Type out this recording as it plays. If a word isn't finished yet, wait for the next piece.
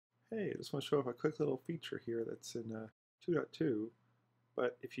Hey, I just want to show off a quick little feature here that's in 2.2,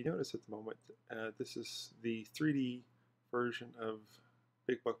 but if you notice at the moment, this is the 3D version of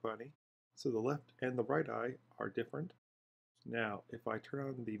Big Buck Bunny. So the left and the right eye are different. Now, if I turn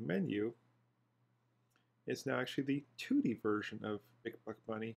on the menu, it's now actually the 2D version of Big Buck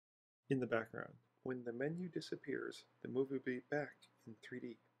Bunny in the background. When the menu disappears, the movie will be back in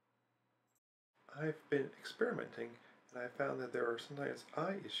 3D. I've been experimenting and I found that there are sometimes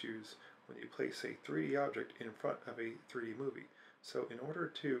eye issues when you place a 3D object in front of a 3D movie. So in order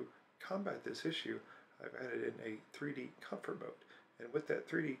to combat this issue, I've added in a 3D comfort mode. And with that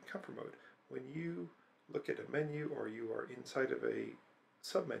 3D comfort mode, when you look at a menu or you are inside of a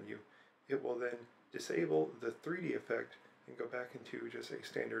submenu, it will then disable the 3D effect and go back into just a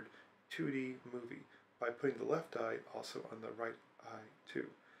standard 2D movie by putting the left eye also on the right eye too.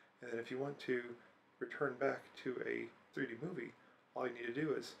 And then if you want to return back to a 3D movie, all you need to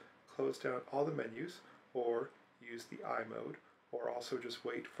do is close down all the menus or use the eye mode or also just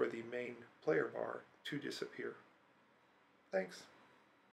wait for the main player bar to disappear. Thanks.